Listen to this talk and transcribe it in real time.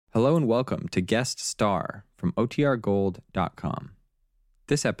Hello and welcome to Guest Star from OTRGold.com.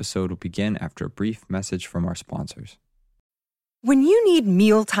 This episode will begin after a brief message from our sponsors. When you need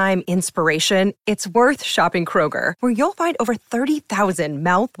mealtime inspiration, it's worth shopping Kroger, where you'll find over 30,000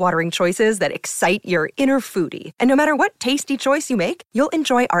 mouth-watering choices that excite your inner foodie. And no matter what tasty choice you make, you'll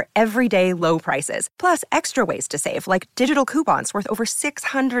enjoy our everyday low prices, plus extra ways to save, like digital coupons worth over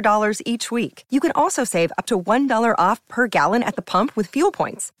 $600 each week. You can also save up to $1 off per gallon at the pump with fuel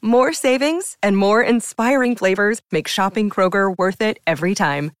points. More savings and more inspiring flavors make shopping Kroger worth it every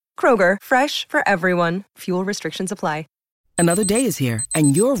time. Kroger, fresh for everyone. Fuel restrictions apply. Another day is here,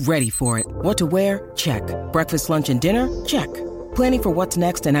 and you're ready for it. What to wear? Check. Breakfast, lunch, and dinner? Check. Planning for what's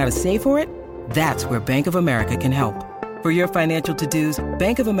next and how to save for it? That's where Bank of America can help. For your financial to-dos,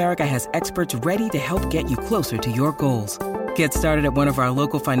 Bank of America has experts ready to help get you closer to your goals. Get started at one of our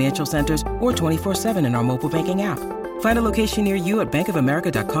local financial centers or 24/7 in our mobile banking app. Find a location near you at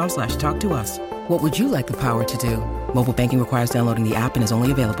bankofamerica.com/talktous. What would you like the power to do? Mobile banking requires downloading the app and is only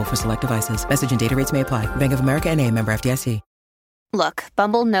available for select devices. Message and data rates may apply. Bank of America N.A., member FDIC. Look,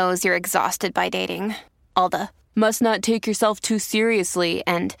 Bumble knows you're exhausted by dating. All the, must not take yourself too seriously,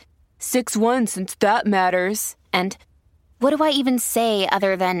 and 6'1" since that matters. And what do I even say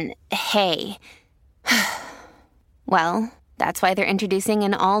other than, hey? Well, that's why they're introducing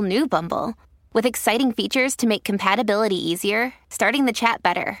an all-new Bumble, with exciting features to make compatibility easier, starting the chat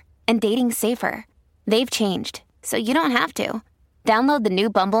better, and dating safer. They've changed, so you don't have to. Download the new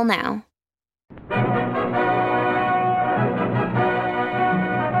Bumble now.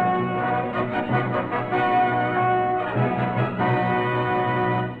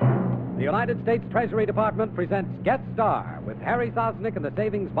 The United States Treasury Department presents Guest Star with Harry Sosnick and the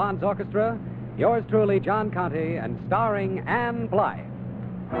Savings Bonds Orchestra, yours truly, John Conte, and starring Ann Blythe.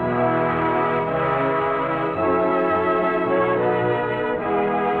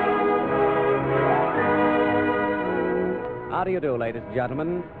 How do you do, ladies and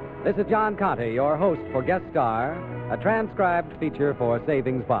gentlemen? This is John Conte, your host for Guest Star, a transcribed feature for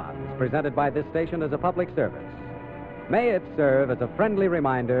Savings Bonds, presented by this station as a public service. May it serve as a friendly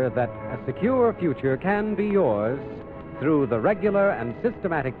reminder that a secure future can be yours through the regular and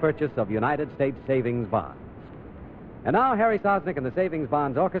systematic purchase of United States savings bonds. And now Harry Sosnick and the Savings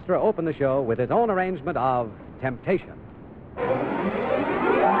Bonds Orchestra open the show with his own arrangement of Temptation.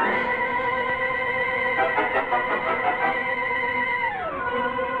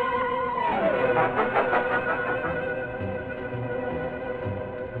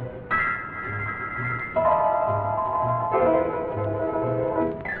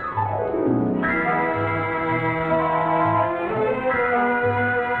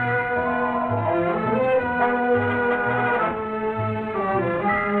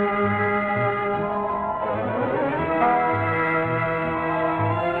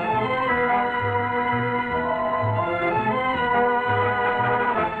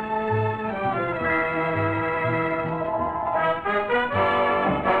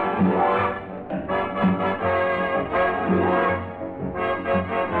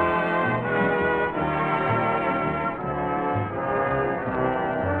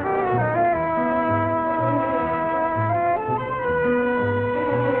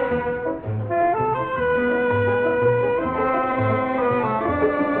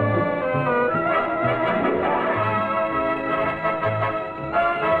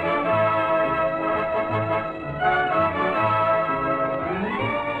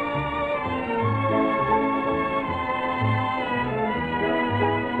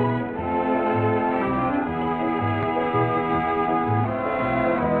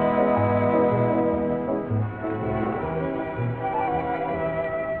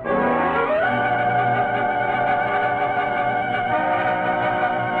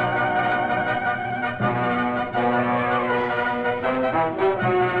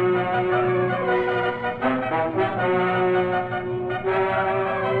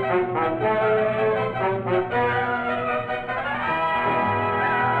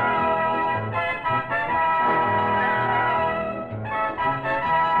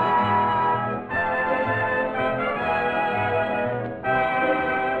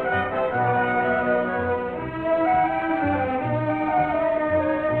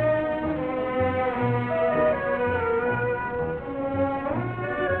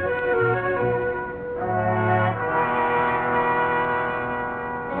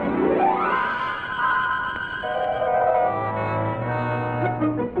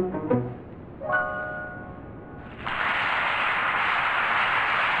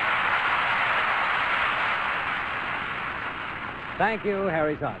 Thank you,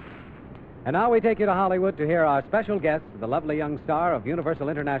 Harry Sosnick. And now we take you to Hollywood to hear our special guest, the lovely young star of Universal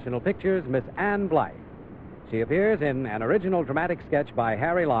International Pictures, Miss Anne Blythe. She appears in an original dramatic sketch by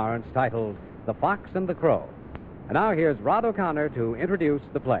Harry Lawrence titled The Fox and the Crow. And now here's Rod O'Connor to introduce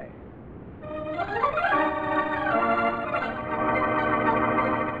the play.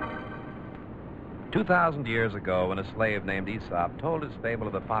 2,000 years ago, when a slave named Aesop told his fable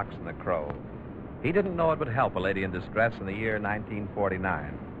of the fox and the crow, he didn't know it would help a lady in distress in the year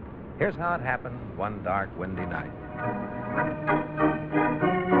 1949. Here's how it happened one dark, windy night.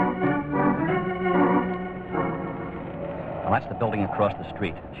 Well, that's the building across the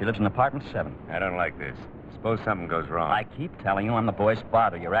street. She lives in apartment 7. I don't like this. Suppose something goes wrong. I keep telling you I'm the boy's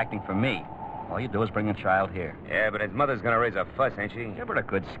father. You're acting for me. All you do is bring a child here. Yeah, but his mother's gonna raise a fuss, ain't she? Give her a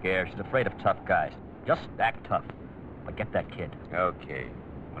good scare. She's afraid of tough guys. Just act tough. But get that kid. Okay.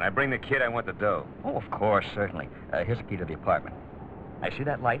 When I bring the kid, I want the dough. Oh, of course, certainly. Here's a key to the apartment. I see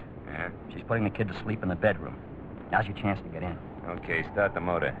that light? Yeah? She's putting the kid to sleep in the bedroom. Now's your chance to get in. Okay, start the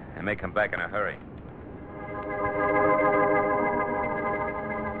motor. I may come back in a hurry.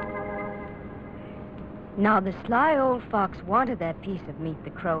 Now, the sly old fox wanted that piece of meat the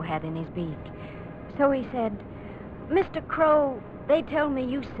crow had in his beak. So he said, "Mr. Crow, they tell me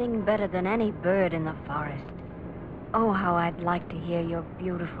you sing better than any bird in the forest. Oh, how I'd like to hear your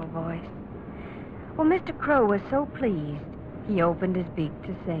beautiful voice." Well, Mr. Crow was so pleased, he opened his beak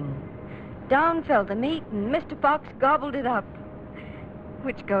to sing. Down fell the meat, and Mr. Fox gobbled it up.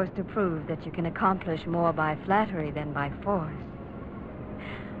 Which goes to prove that you can accomplish more by flattery than by force.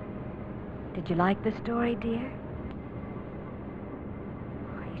 Did you like the story, dear?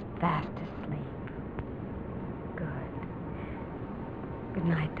 Oh, he's fast asleep. Good. Good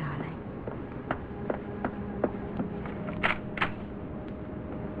night, darling.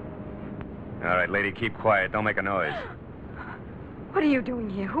 All right, lady, keep quiet. Don't make a noise. What are you doing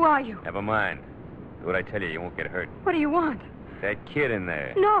here? Who are you? Never mind. Do what I tell you. You won't get hurt. What do you want? That kid in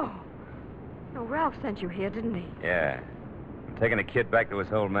there. No. No, Ralph sent you here, didn't he? Yeah. I'm taking the kid back to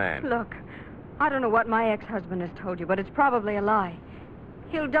his old man. Look, I don't know what my ex-husband has told you, but it's probably a lie.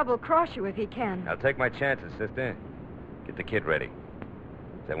 He'll double-cross you if he can. I'll take my chances, sister. Get the kid ready.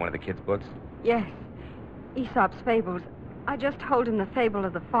 Is that one of the kid's books? Yes. Aesop's Fables. I just told him the fable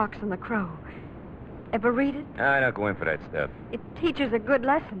of the fox and the crow. Ever read it? I don't go in for that stuff. It teaches a good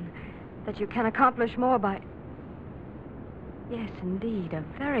lesson, that you can accomplish more by... Yes, indeed, a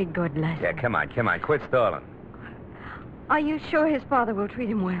very good lesson. Yeah, come on. Quit stalling. Are you sure his father will treat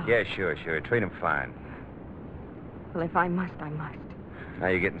him well? Yeah, sure. Treat him fine. Well, if I must, I must. Now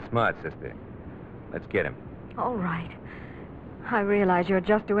you're getting smart, sister. Let's get him. All right. I realize you're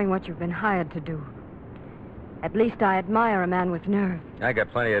just doing what you've been hired to do. At least I admire a man with nerve. I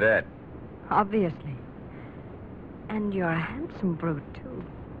got plenty of that. Obviously. And you're a handsome brute, too.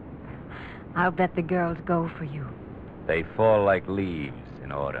 I'll bet the girls go for you. They fall like leaves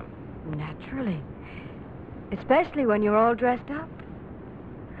in autumn. Naturally. Especially when you're all dressed up.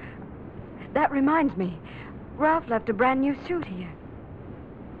 That reminds me. Ralph left a brand new suit here.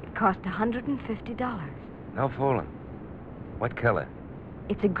 It cost $150. No fooling. What color?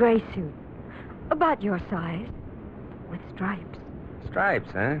 It's a gray suit. About your size. With stripes. Stripes,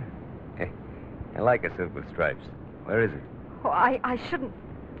 huh? Hey, I like a suit with stripes. Where is it? Oh, I shouldn't.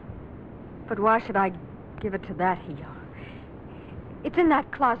 But why should I give it to that heel? It's in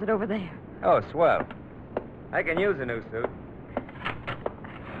that closet over there. Oh, swell. I can use a new suit.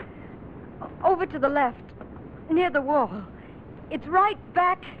 Over to the left, near the wall. It's right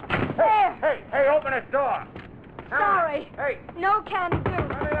back there. Hey, open this door. Sorry. Hey. No can do. Let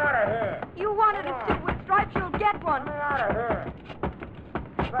me out of here. You wanted a suit with stripes, you'll get one. Let me out of here.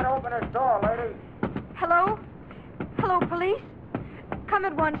 You better open this door, lady. Hello? Hello, police? Come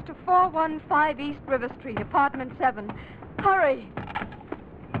at once to 415 East River Street, apartment 7. Hurry.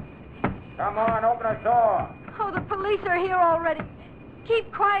 Come on, open the door. Oh, the police are here already.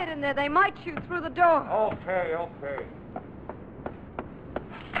 Keep quiet in there. They might shoot through the door. Okay.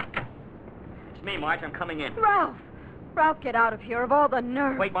 It's me, Marge. I'm coming in. Ralph! Ralph, get out of here, of all the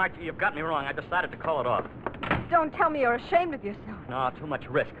nerve. Wait, Marge, you've got me wrong. I decided to call it off. Don't tell me you're ashamed of yourself. No, too much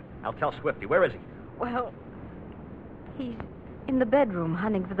risk. I'll tell Swifty. Where is he? Well, he's in the bedroom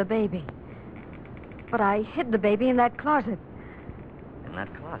hunting for the baby. But I hid the baby in that closet. In that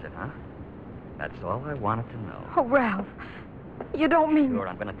closet, huh? That's all I wanted to know. Oh, Ralph, you don't mean... Sure,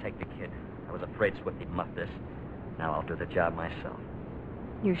 I'm going to take the kid. I was afraid Swifty'd muff this. Now I'll do the job myself.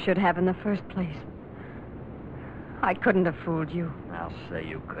 You should have in the first place. I couldn't have fooled you. I'll say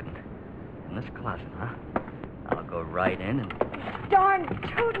you couldn't. In this closet, huh? I'll go right in and... Darn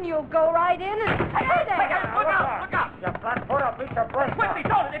tootin', you'll go right in and stay there. Look out! Look out! You flat-foot, I'll beat your brains. Quickly,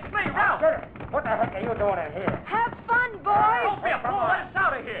 don't! It's me, Ralph! What the heck are you doing in here? Have fun, boys. Don't be a fool! Let us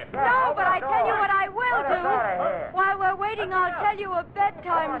out of here! No, but I tell you what I will do. While we're waiting, I'll tell you a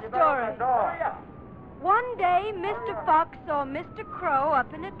bedtime story. One day, Mr. Fox saw Mr. Crow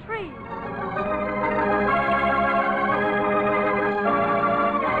up in a tree.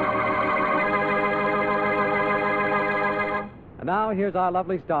 And now here's our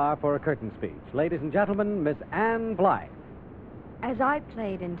lovely star for a curtain speech. Ladies and gentlemen, Miss Anne Blythe. As I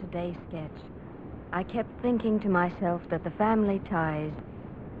played in today's sketch, I kept thinking to myself that the family ties,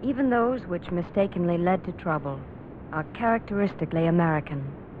 even those which mistakenly led to trouble, are characteristically American.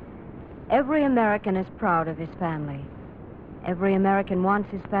 Every American is proud of his family. Every American wants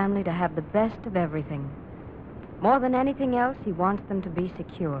his family to have the best of everything. More than anything else, he wants them to be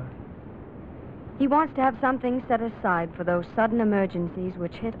secure. He wants to have something set aside for those sudden emergencies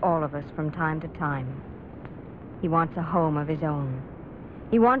which hit all of us from time to time. He wants a home of his own.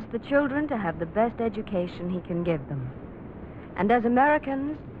 He wants the children to have the best education he can give them. And as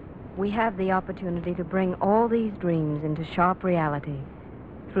Americans, we have the opportunity to bring all these dreams into sharp reality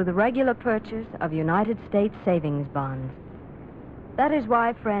through the regular purchase of United States savings bonds. That is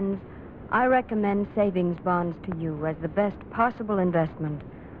why, friends, I recommend savings bonds to you as the best possible investment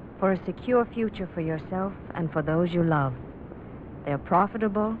for a secure future for yourself and for those you love. They're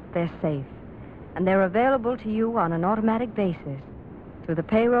profitable, they're safe, and they're available to you on an automatic basis through the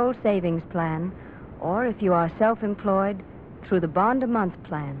payroll savings plan, or if you are self-employed, through the bond-a-month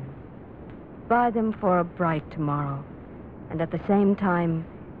plan. Buy them for a bright tomorrow, and at the same time,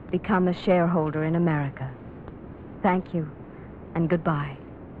 become a shareholder in America. Thank you, and goodbye.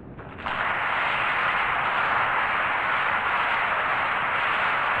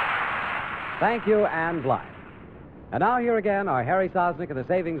 Thank you, Anne Blythe. And now here again are Harry Sosnick and the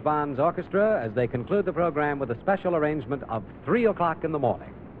Savings Bonds Orchestra as they conclude the program with a special arrangement of 3 o'clock in the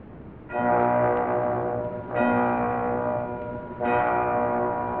morning.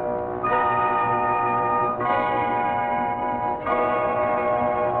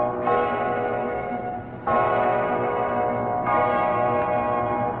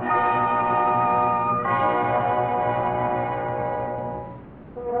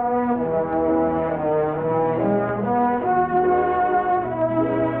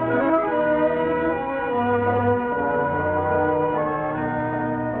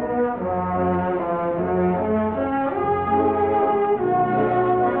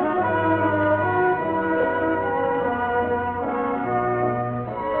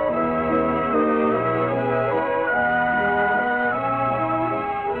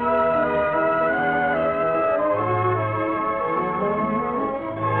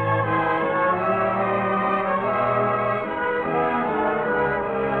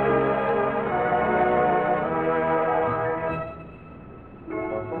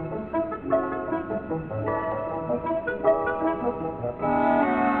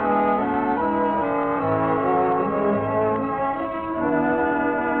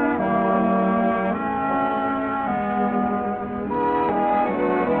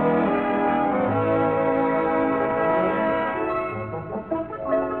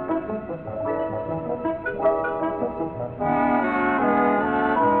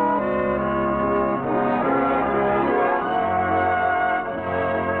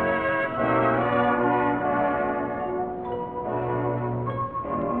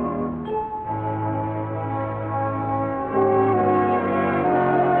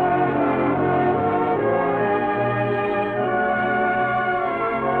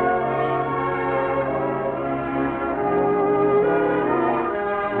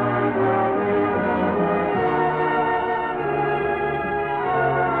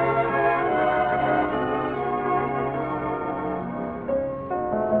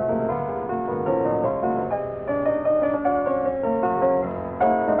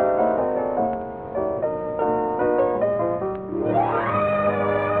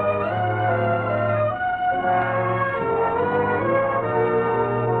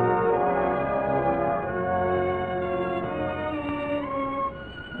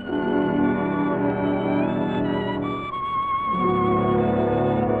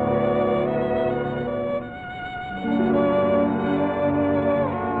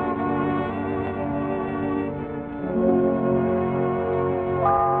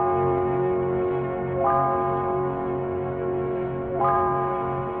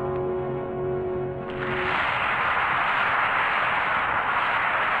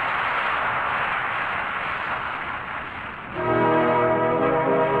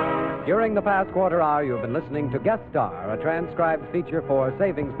 During the past quarter hour, you've been listening to Guest Star, a transcribed feature for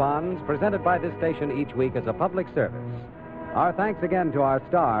savings bonds presented by this station each week as a public service. Our thanks again to our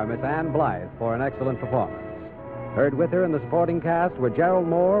star, Miss Ann Blythe, for an excellent performance. Heard with her in the supporting cast were Gerald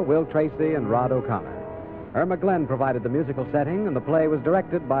Moore, Will Tracy, and Rod O'Connor. Irma Glenn provided the musical setting, and the play was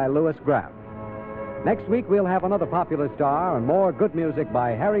directed by Louis Graff. Next week, we'll have another popular star and more good music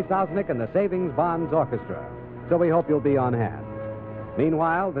by Harry Sosnick and the Savings Bonds Orchestra. So we hope you'll be on hand.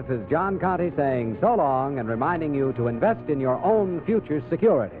 Meanwhile, this is John Conte saying so long and reminding you to invest in your own future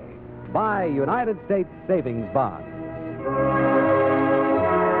security. Buy United States Savings Bonds.